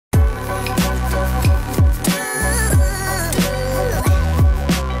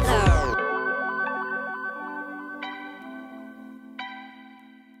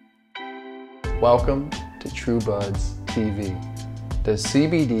Welcome to True Buds TV. Does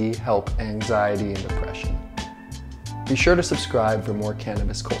CBD help anxiety and depression? Be sure to subscribe for more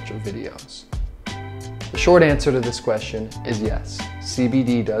cannabis culture videos. The short answer to this question is yes,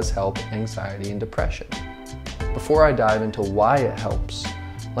 CBD does help anxiety and depression. Before I dive into why it helps,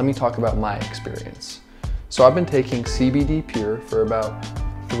 let me talk about my experience. So I've been taking CBD Pure for about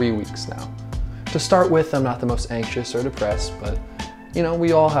 3 weeks now. To start with, I'm not the most anxious or depressed, but you know,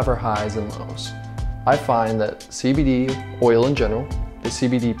 we all have our highs and lows. I find that CBD oil in general, the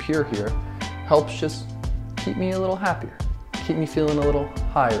CBD Pure here, helps just keep me a little happier, keep me feeling a little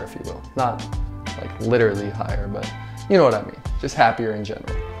higher, if you will. Not like literally higher, but you know what I mean, just happier in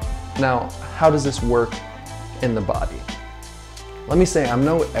general. Now, how does this work in the body? Let me say I'm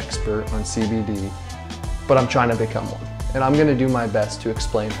no expert on CBD, but I'm trying to become one. And I'm gonna do my best to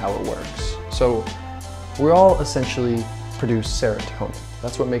explain how it works. So, we all essentially produce serotonin.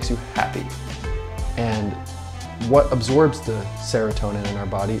 That's what makes you happy. And what absorbs the serotonin in our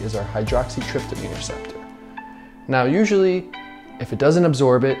body is our hydroxytryptamine receptor. Now, usually, if it doesn't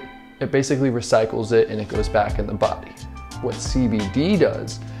absorb it, it basically recycles it and it goes back in the body. What CBD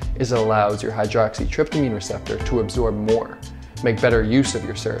does is it allows your hydroxytryptamine receptor to absorb more, make better use of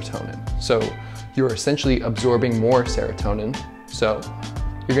your serotonin. So you're essentially absorbing more serotonin, so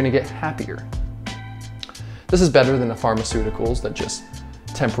you're gonna get happier. This is better than the pharmaceuticals that just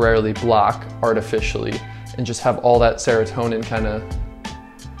temporarily block artificially and just have all that serotonin kind of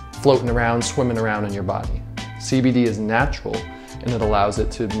floating around, swimming around in your body. CBD is natural and it allows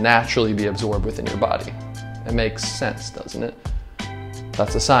it to naturally be absorbed within your body. It makes sense, doesn't it?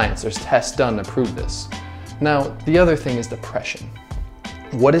 That's the science. There's tests done to prove this. Now, the other thing is depression.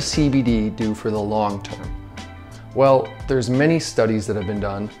 What does CBD do for the long term? Well, there's many studies that have been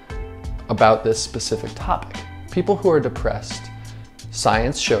done about this specific topic. People who are depressed,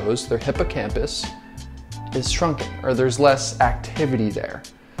 science shows their hippocampus is shrunken, or there's less activity there.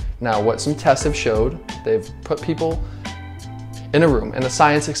 Now, what some tests have showed, they've put people in a room, in a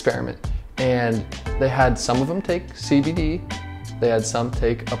science experiment, and they had some of them take CBD, they had some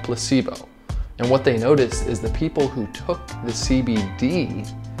take a placebo. And what they noticed is the people who took the CBD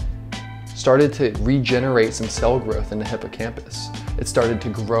started to regenerate some cell growth in the hippocampus. It started to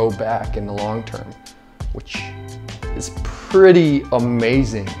grow back in the long term, which is pretty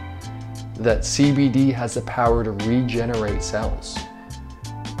amazing that CBD has the power to regenerate cells.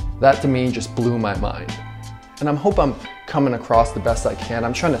 That to me just blew my mind. And I hope I'm coming across the best I can.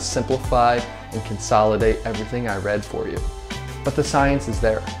 I'm trying to simplify and consolidate everything I read for you. But the science is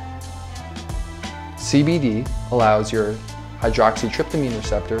there. CBD allows your hydroxytryptamine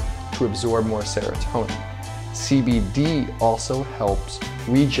receptor to absorb more serotonin. CBD also helps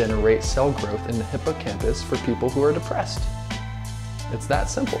regenerate cell growth in the hippocampus for people who are depressed. It's that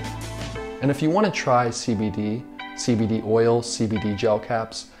simple. And if you want to try CBD, CBD oil, CBD gel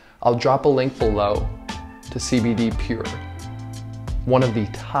caps, I'll drop a link below to CBD Pure, one of the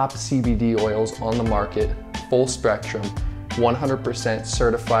top CBD oils on the market, full spectrum, 100%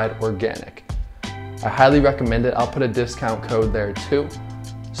 certified organic. I highly recommend it. I'll put a discount code there too,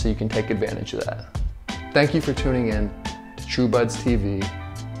 so you can take advantage of that. Thank you for tuning in to True Buds TV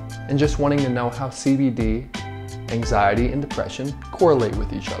and just wanting to know how CBD, anxiety, and depression correlate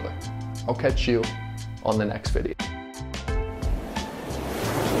with each other. I'll catch you on the next video.